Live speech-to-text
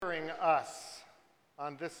Inspiring us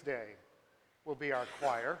on this day will be our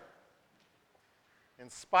choir.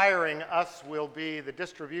 Inspiring us will be the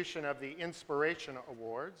distribution of the Inspiration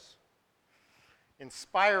Awards.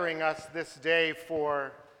 Inspiring us this day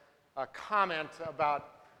for a comment about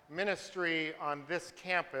ministry on this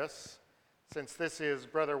campus, since this is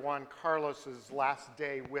Brother Juan Carlos's last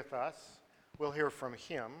day with us. We'll hear from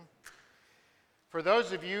him. For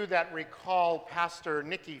those of you that recall Pastor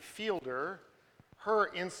Nikki Fielder,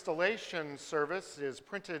 her installation service is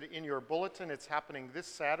printed in your bulletin. It's happening this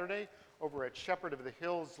Saturday over at Shepherd of the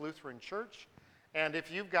Hills Lutheran Church. And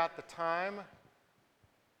if you've got the time,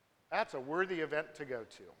 that's a worthy event to go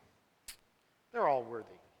to. They're all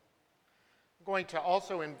worthy. I'm going to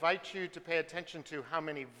also invite you to pay attention to how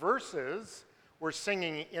many verses we're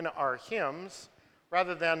singing in our hymns,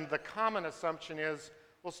 rather than the common assumption is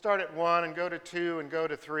we'll start at 1 and go to 2 and go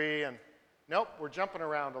to 3, and nope, we're jumping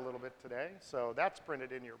around a little bit today, so that's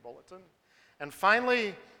printed in your bulletin. And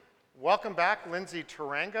finally, welcome back Lindsay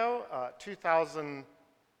Tarango,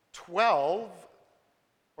 2012,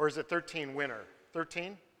 or is it 13 winner?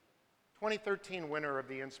 13? 2013 winner of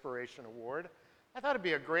the Inspiration Award. I thought it'd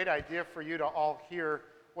be a great idea for you to all hear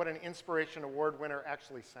what an Inspiration Award winner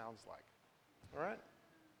actually sounds like. All right?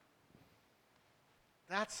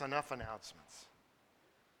 That's enough announcements.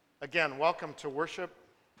 Again, welcome to worship,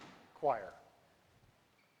 choir.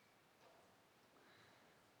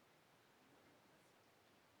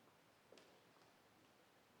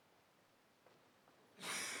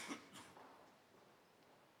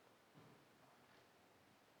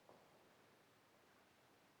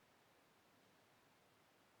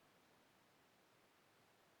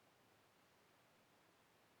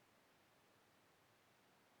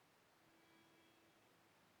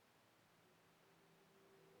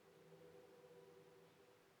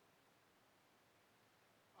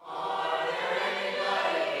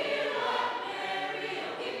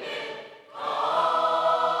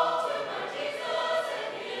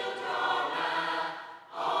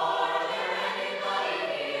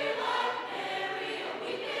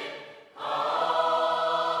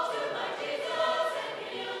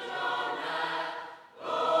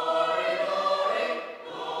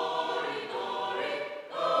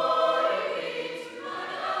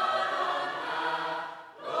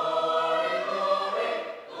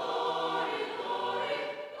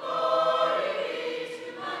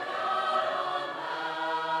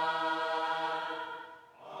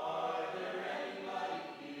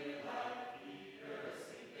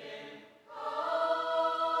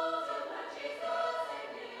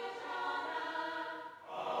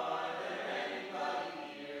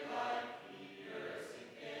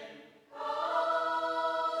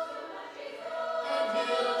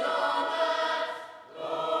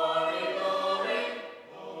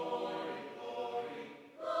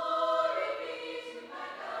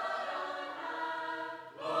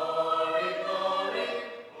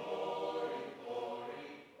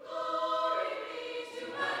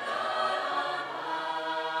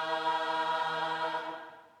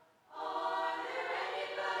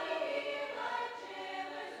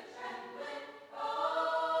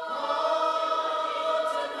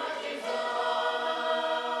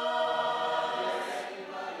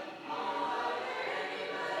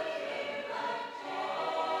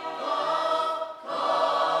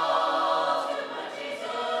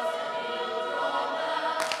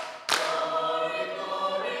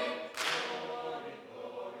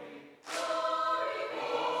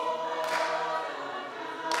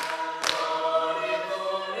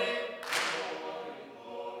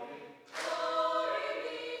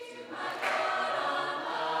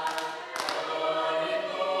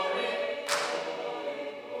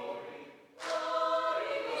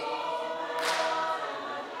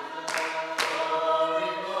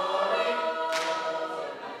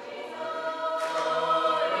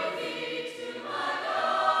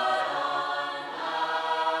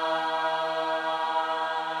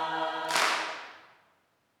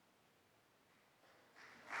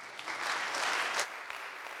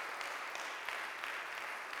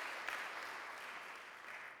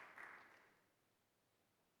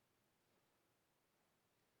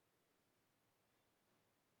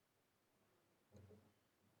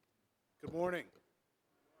 Good morning.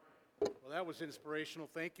 Well, that was inspirational.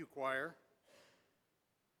 Thank you, choir.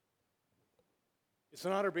 It's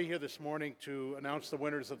an honor to be here this morning to announce the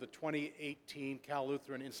winners of the 2018 Cal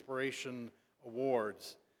Lutheran Inspiration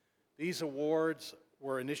Awards. These awards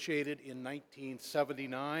were initiated in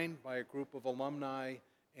 1979 by a group of alumni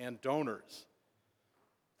and donors.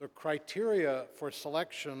 The criteria for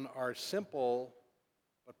selection are simple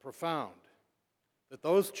but profound, that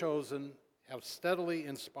those chosen have steadily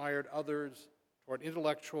inspired others toward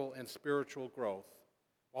intellectual and spiritual growth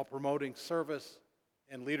while promoting service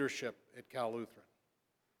and leadership at Cal Lutheran.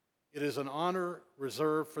 It is an honor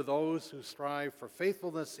reserved for those who strive for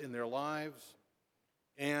faithfulness in their lives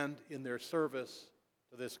and in their service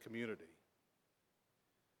to this community.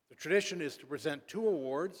 The tradition is to present 2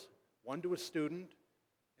 awards, one to a student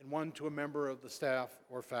and one to a member of the staff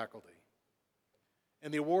or faculty.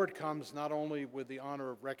 And the award comes not only with the honor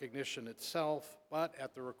of recognition itself, but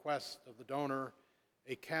at the request of the donor,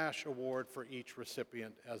 a cash award for each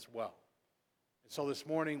recipient as well. And so this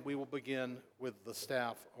morning we will begin with the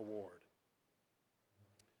staff award.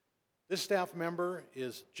 This staff member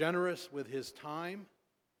is generous with his time,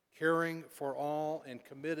 caring for all, and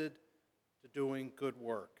committed to doing good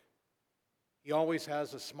work. He always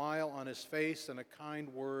has a smile on his face and a kind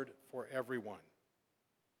word for everyone.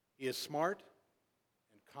 He is smart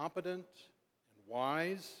and competent and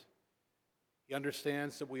wise. He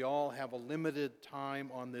understands that we all have a limited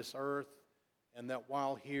time on this earth and that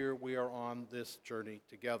while here we are on this journey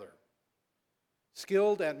together.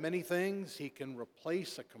 Skilled at many things, he can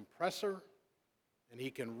replace a compressor and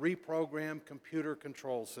he can reprogram computer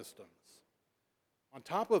control systems. On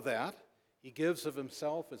top of that, he gives of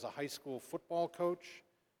himself as a high school football coach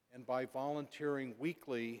and by volunteering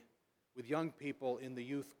weekly with young people in the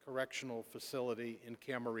Youth Correctional Facility in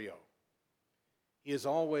Camarillo. He is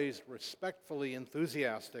always respectfully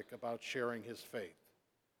enthusiastic about sharing his faith.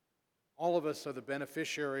 All of us are the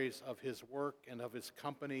beneficiaries of his work and of his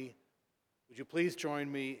company. Would you please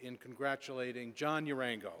join me in congratulating John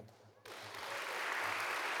Urango?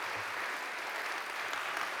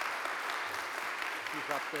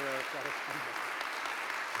 He's up there. Got his number.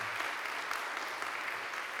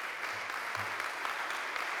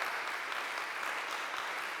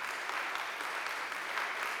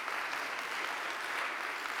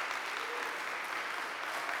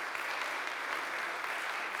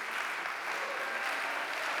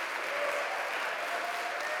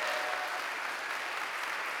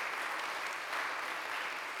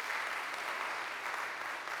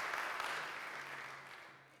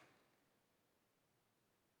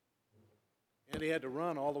 And he had to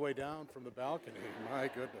run all the way down from the balcony. My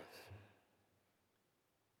goodness.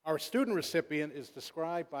 Our student recipient is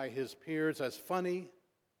described by his peers as funny,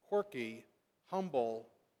 quirky, humble,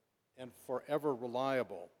 and forever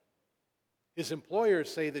reliable. His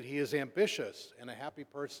employers say that he is ambitious and a happy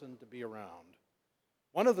person to be around.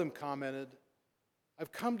 One of them commented,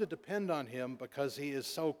 "I've come to depend on him because he is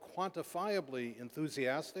so quantifiably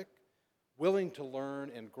enthusiastic, willing to learn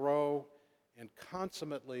and grow, and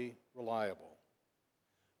consummately reliable."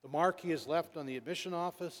 The mark he has left on the admission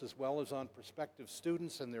office, as well as on prospective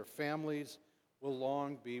students and their families, will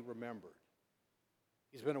long be remembered.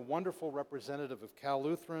 He's been a wonderful representative of Cal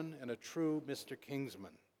Lutheran and a true Mr.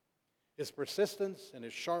 Kingsman. His persistence and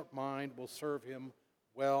his sharp mind will serve him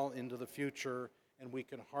well into the future, and we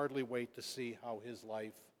can hardly wait to see how his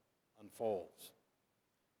life unfolds.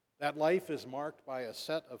 That life is marked by a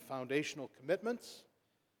set of foundational commitments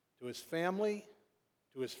to his family,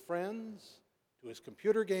 to his friends, to his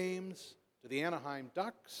computer games, to the Anaheim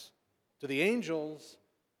Ducks, to the Angels,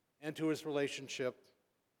 and to his relationship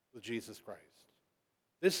with Jesus Christ.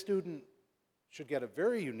 This student should get a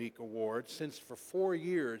very unique award since for 4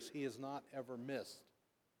 years he has not ever missed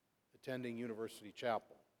attending University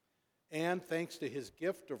Chapel. And thanks to his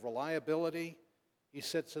gift of reliability, he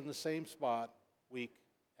sits in the same spot week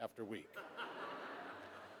after week.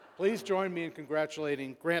 Please join me in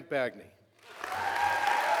congratulating Grant Bagney.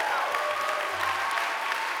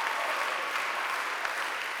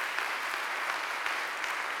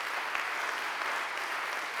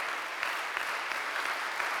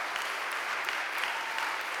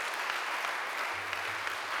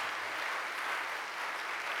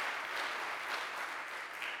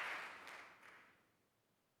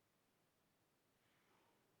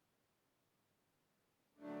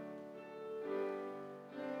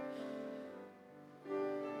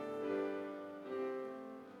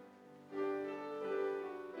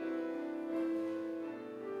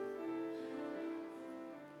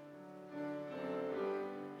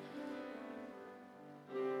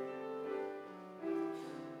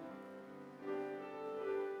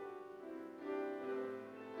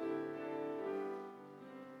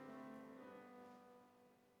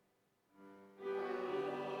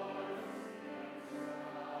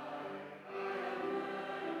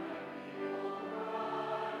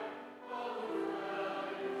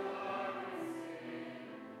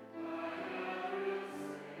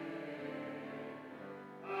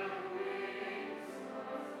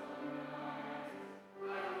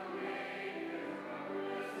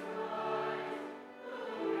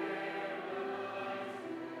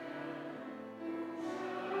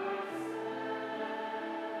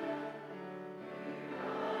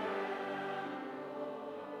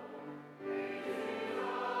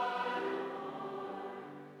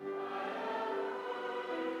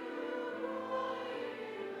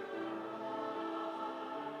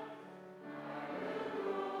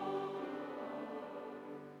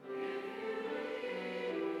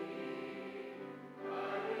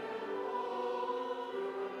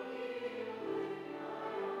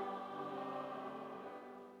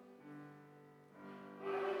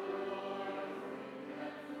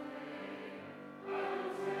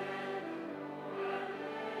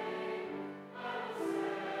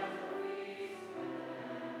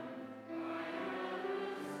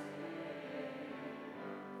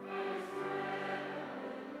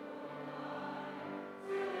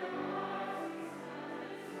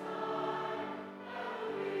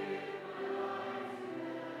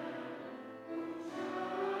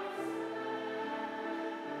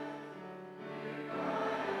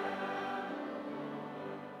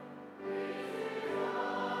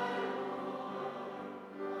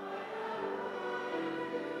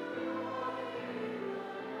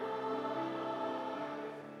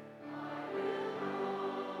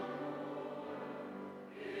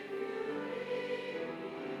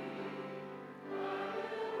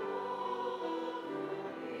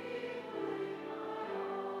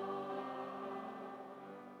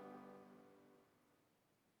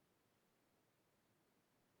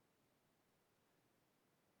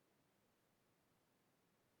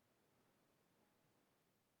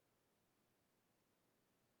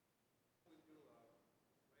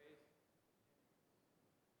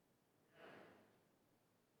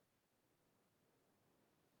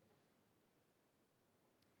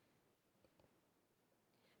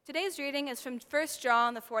 Today's reading is from 1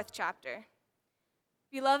 John, the 4th chapter.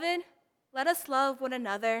 Beloved, let us love one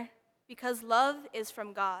another, because love is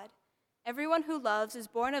from God. Everyone who loves is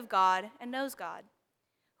born of God and knows God.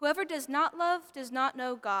 Whoever does not love does not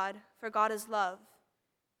know God, for God is love.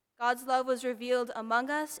 God's love was revealed among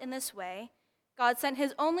us in this way. God sent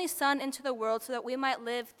his only Son into the world so that we might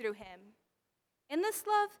live through him. In this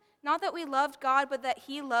love, not that we loved God, but that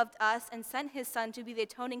he loved us and sent his Son to be the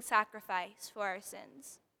atoning sacrifice for our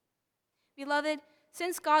sins. Beloved,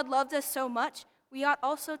 since God loved us so much, we ought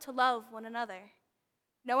also to love one another.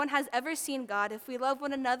 No one has ever seen God. If we love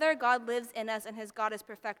one another, God lives in us and his God is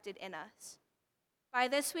perfected in us. By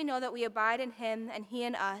this we know that we abide in him and he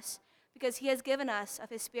in us, because he has given us of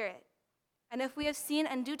his Spirit. And if we have seen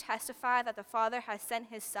and do testify that the Father has sent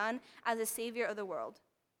his Son as the Savior of the world.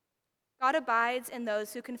 God abides in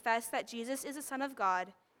those who confess that Jesus is the Son of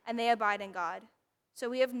God, and they abide in God. So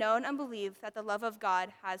we have known and believed that the love of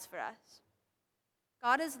God has for us.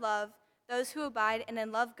 God is love. Those who abide in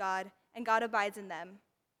and love God, and God abides in them.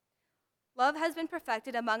 Love has been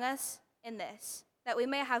perfected among us in this, that we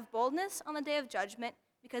may have boldness on the day of judgment,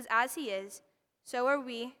 because as he is, so are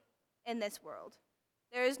we in this world.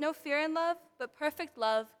 There is no fear in love, but perfect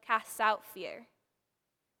love casts out fear.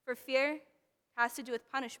 For fear has to do with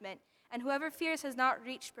punishment, and whoever fears has not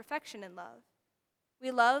reached perfection in love. We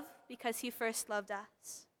love because he first loved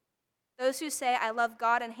us. Those who say, I love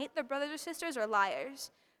God and hate their brothers or sisters are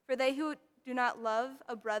liars, for they who do not love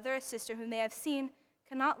a brother or sister whom they have seen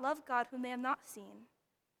cannot love God whom they have not seen.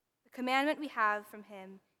 The commandment we have from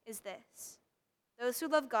him is this: those who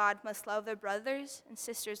love God must love their brothers and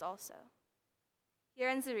sisters also. Here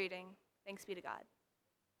ends the reading. Thanks be to God.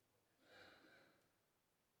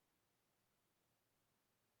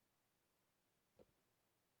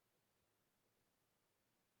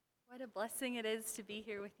 What a blessing it is to be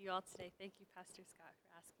here with you all today. Thank you, Pastor Scott,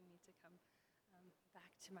 for asking me to come back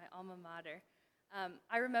to my alma mater.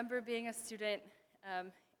 I remember being a student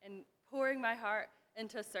and pouring my heart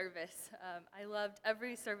into service. I loved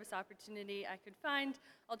every service opportunity I could find,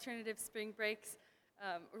 alternative spring breaks,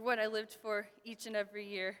 or what I lived for each and every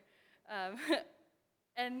year.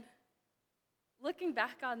 And looking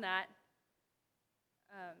back on that,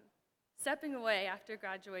 stepping away after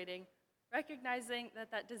graduating, recognizing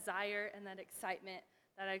that desire and that excitement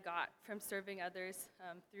that I got from serving others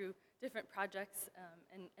through different projects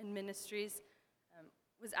and ministries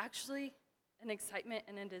was actually an excitement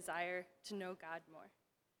and a desire to know God more.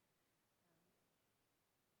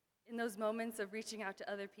 In those moments of reaching out to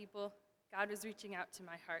other people, God was reaching out to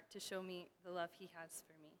my heart to show me the love he has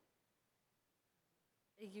for me.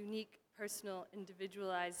 A unique, personal,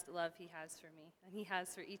 individualized love he has for me, and he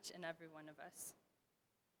has for each and every one of us.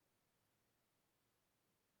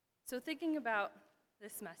 So thinking about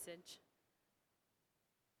this message,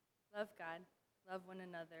 love God, love one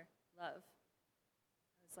another, love.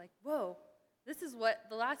 I was like, whoa, this is what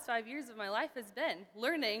the last 5 years of my life has been,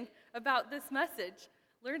 learning about this message,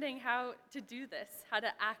 learning how to do this, how to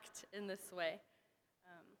act in this way.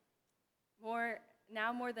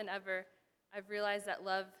 Now more than ever, I've realized that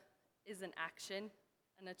love is an action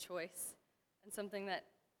and a choice, and something that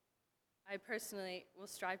I personally will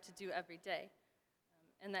strive to do every day.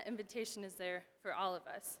 And that invitation is there for all of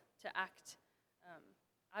us to act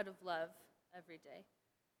out of love every day.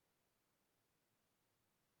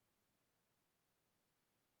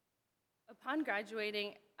 Upon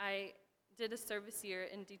graduating, I did a service year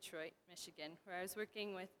in Detroit, Michigan, where I was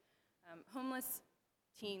working with homeless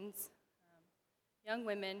teens, young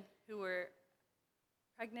women who were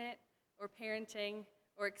pregnant or parenting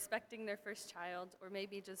or expecting their first child, or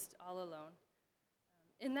maybe just all alone.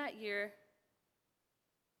 In that year,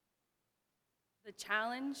 the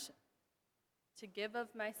challenge to give of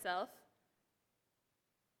myself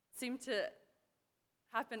seemed to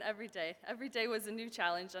happen every day. Every day was a new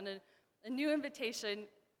challenge and a new invitation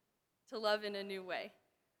to love in a new way.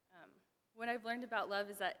 What I've learned about love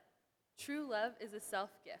is that true love is a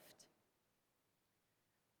self-gift.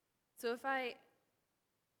 So if I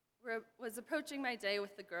was approaching my day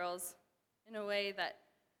with the girls in a way that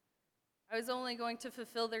I was only going to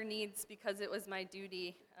fulfill their needs because it was my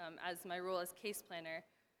duty as my role as case planner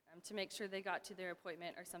to make sure they got to their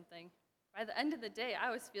appointment or something, by the end of the day, I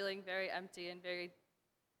was feeling very empty and very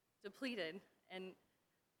depleted and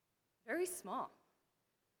very small.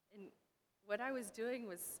 And what I was doing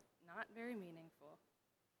was not very meaningful.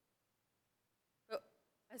 But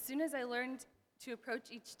as soon as I learned to approach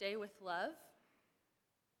each day with love,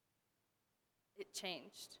 it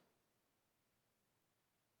changed.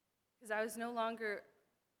 Because I was no longer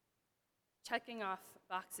checking off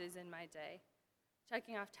boxes in my day,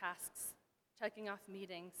 checking off tasks, checking off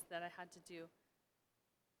meetings that I had to do.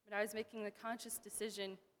 But I was making the conscious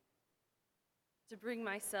decision to bring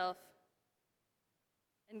myself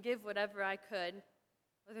and give whatever I could,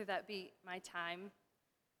 whether that be my time,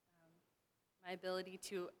 my ability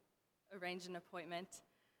to arrange an appointment,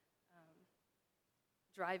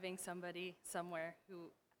 driving somebody somewhere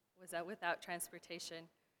who was without transportation.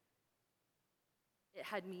 It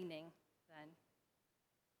had meaning then.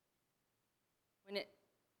 When it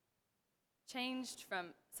changed from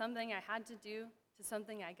something I had to do to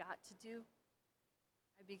something I got to do,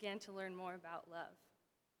 I began to learn more about love.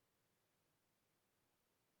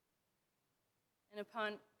 And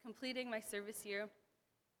upon completing my service year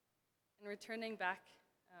and returning back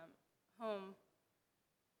home,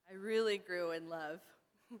 I really grew in love.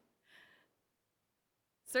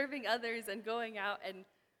 Serving others and going out and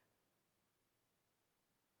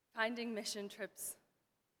finding mission trips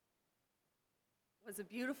was a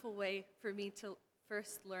beautiful way for me to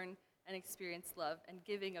first learn and experience love and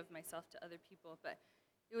giving of myself to other people. But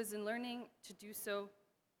it was in learning to do so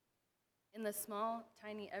in the small,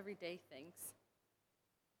 tiny, everyday things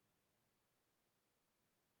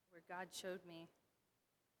where God showed me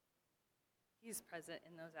He's present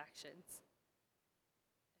in those actions.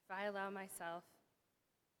 If I allow myself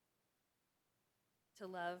to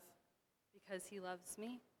love because He loves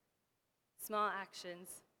me, small actions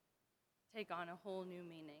take on a whole new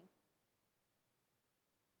meaning.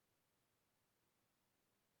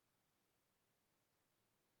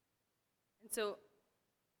 And so,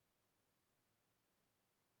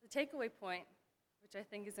 the takeaway point, which I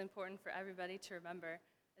think is important for everybody to remember,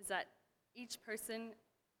 is that each person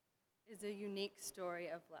is a unique story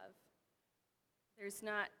of love. There's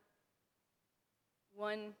not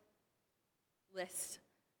one list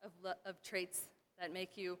of traits that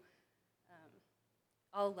make you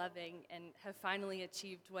all loving and have finally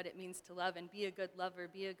achieved what it means to love and be a good lover,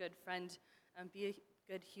 be a good friend, be a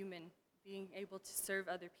good human, being able to serve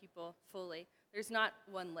other people fully. There's not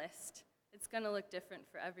one list. It's going to look different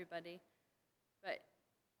for everybody. But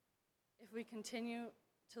if we continue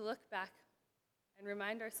to look back and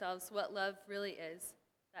remind ourselves what love really is,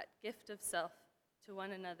 that gift of self to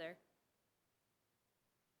one another,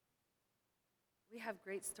 we have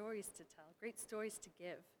great stories to tell, great stories to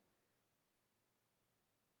give.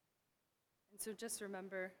 And so just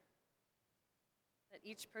remember that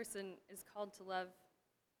each person is called to love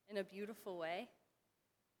in a beautiful way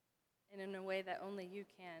and in a way that only you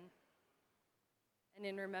can. And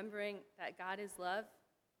in remembering that God is love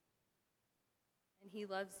and He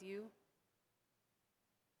loves you,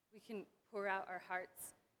 we can pour out our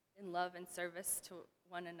hearts in love and service to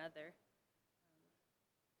one another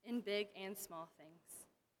in big and small things.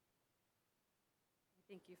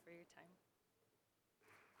 Thank you for your time.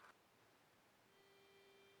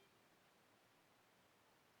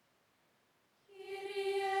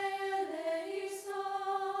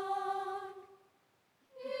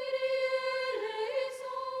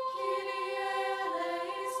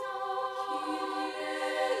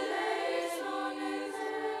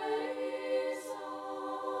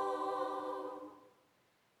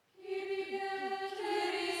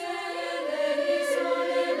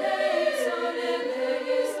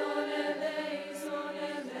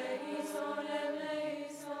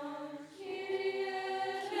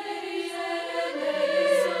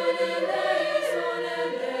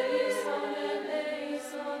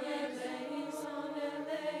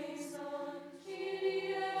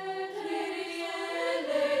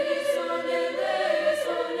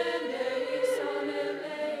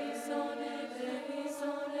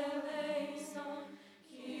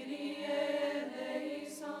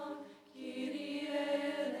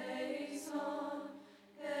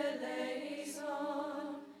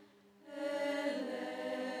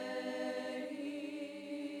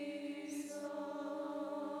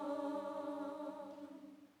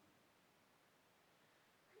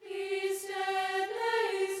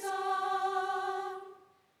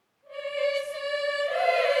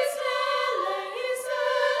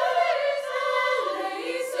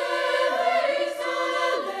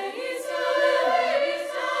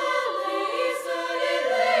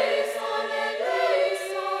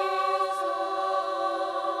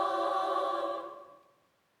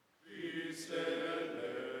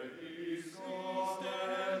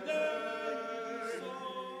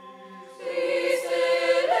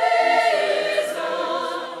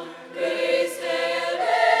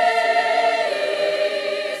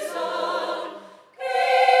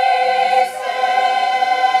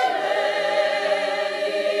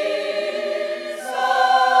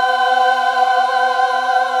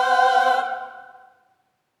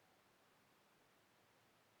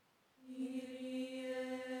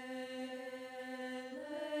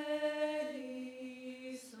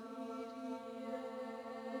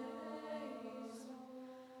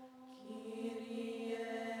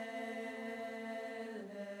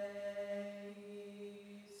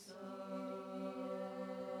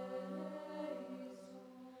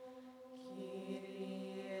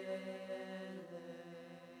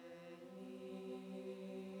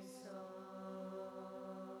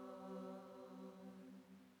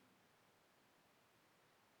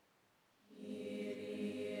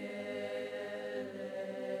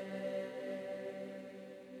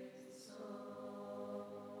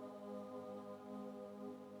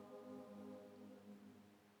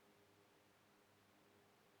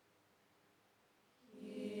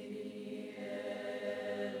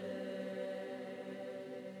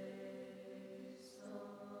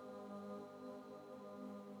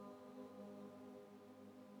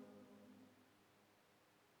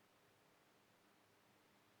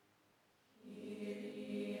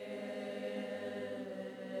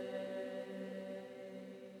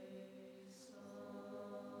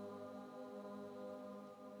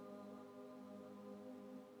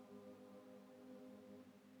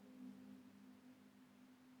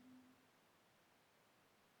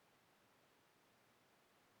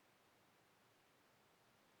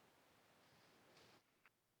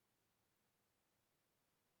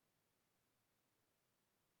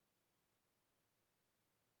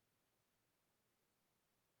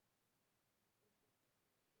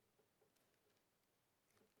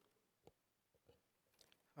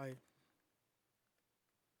 Hi.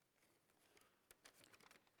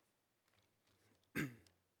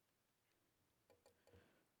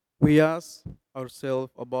 We ask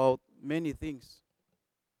ourselves about many things,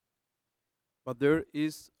 but there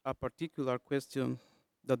is a particular question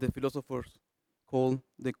that the philosophers call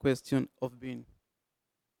the question of being.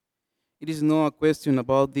 It is not a question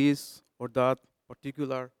about this or that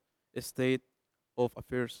particular state of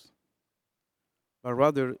affairs, but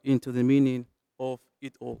rather into the meaning of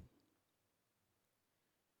it all.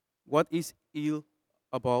 What is ill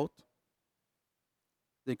about?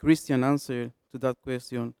 The Christian answer to that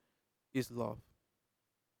question is love,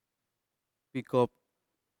 because,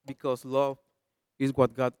 because love is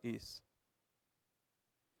what God is.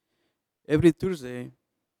 Every Thursday,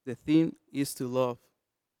 the theme is to love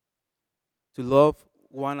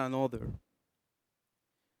one another.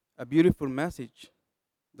 A beautiful message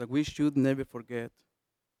that we should never forget.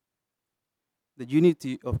 The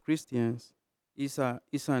unity of Christians is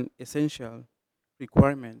an essential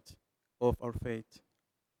requirement of our faith,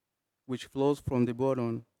 which flows from the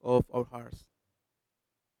bottom of our hearts.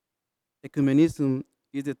 Ecumenism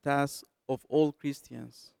is the task of all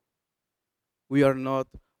Christians. We are not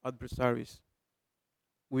adversaries.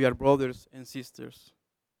 We are brothers and sisters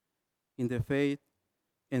in the faith,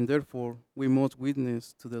 and therefore we must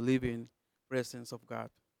witness to the living presence of God.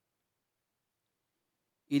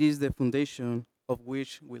 It is the foundation of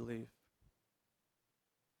which we live.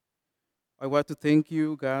 I want to thank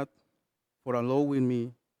you, God, for allowing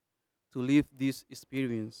me to live this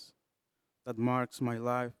experience that marks my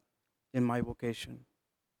life and my vocation.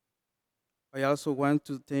 I also want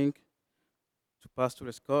to thank to Pastor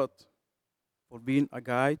Scott for being a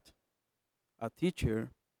guide, a teacher,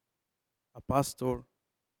 a pastor,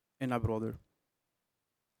 and a brother.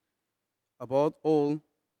 Above all,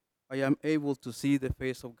 I am able to see the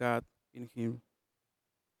face of God in him.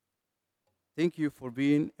 Thank you for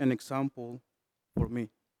being an example for me.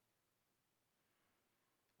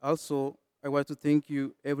 Also, I want to thank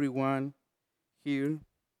you, everyone here,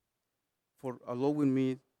 for allowing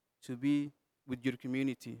me to be with your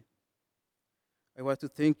community. I want to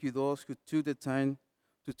thank you, those who took the time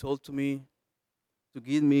to talk to me, to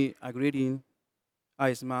give me a greeting,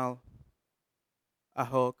 a smile, a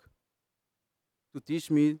hug, to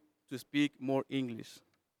teach me to speak more English.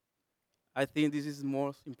 I think this is the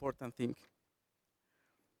most important thing.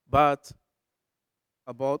 But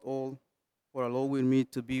about all, for allowing me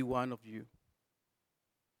to be one of you.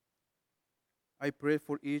 I pray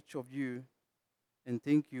for each of you and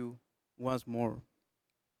thank you once more.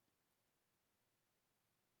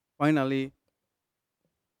 Finally,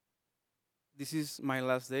 this is my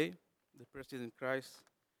last day. The President Christ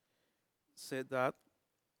said that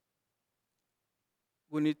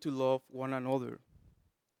we need to love one another.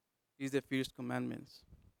 Is the first commandments.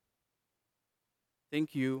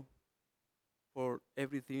 Thank you for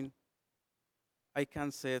everything. I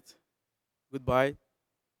can't say goodbye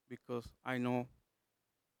because I know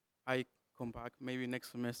I come back maybe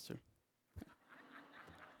next semester.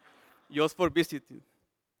 Just for visiting.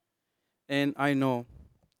 And I know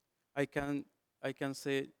I can I can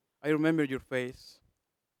say I remember your face.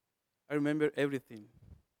 I remember everything.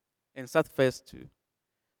 And sad face too.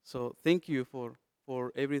 So thank you for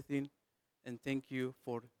everything and thank you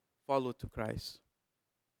for follow to Christ.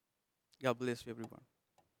 God bless you everyone.